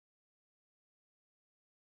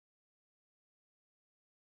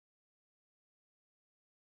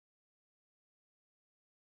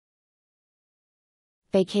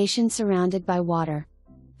Vacation surrounded by water.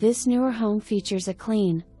 This newer home features a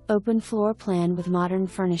clean, open floor plan with modern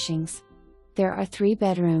furnishings. There are 3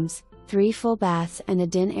 bedrooms, 3 full baths and a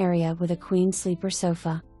den area with a queen sleeper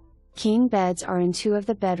sofa. King beds are in 2 of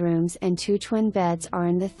the bedrooms and 2 twin beds are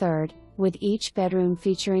in the 3rd, with each bedroom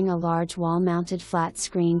featuring a large wall-mounted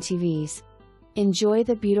flat-screen TVs. Enjoy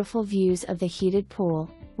the beautiful views of the heated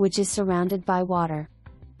pool, which is surrounded by water.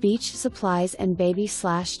 Beach supplies and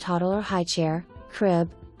baby/toddler highchair,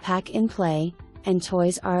 crib, pack-and-play, and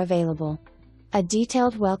toys are available. A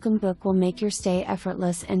detailed welcome book will make your stay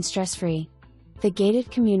effortless and stress-free. The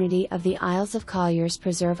gated community of the Isles of Colliers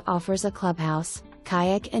Preserve offers a clubhouse,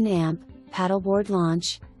 kayak and amp, paddleboard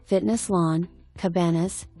launch, fitness lawn,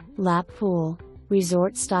 cabanas, lap pool,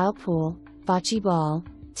 resort-style pool, bocce ball,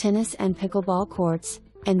 tennis and pickleball courts,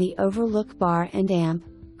 and the Overlook Bar and amp,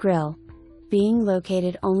 grill. Being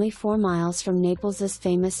located only 4 miles from Naples'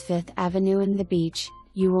 famous 5th Avenue and the beach,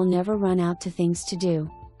 you will never run out to things to do.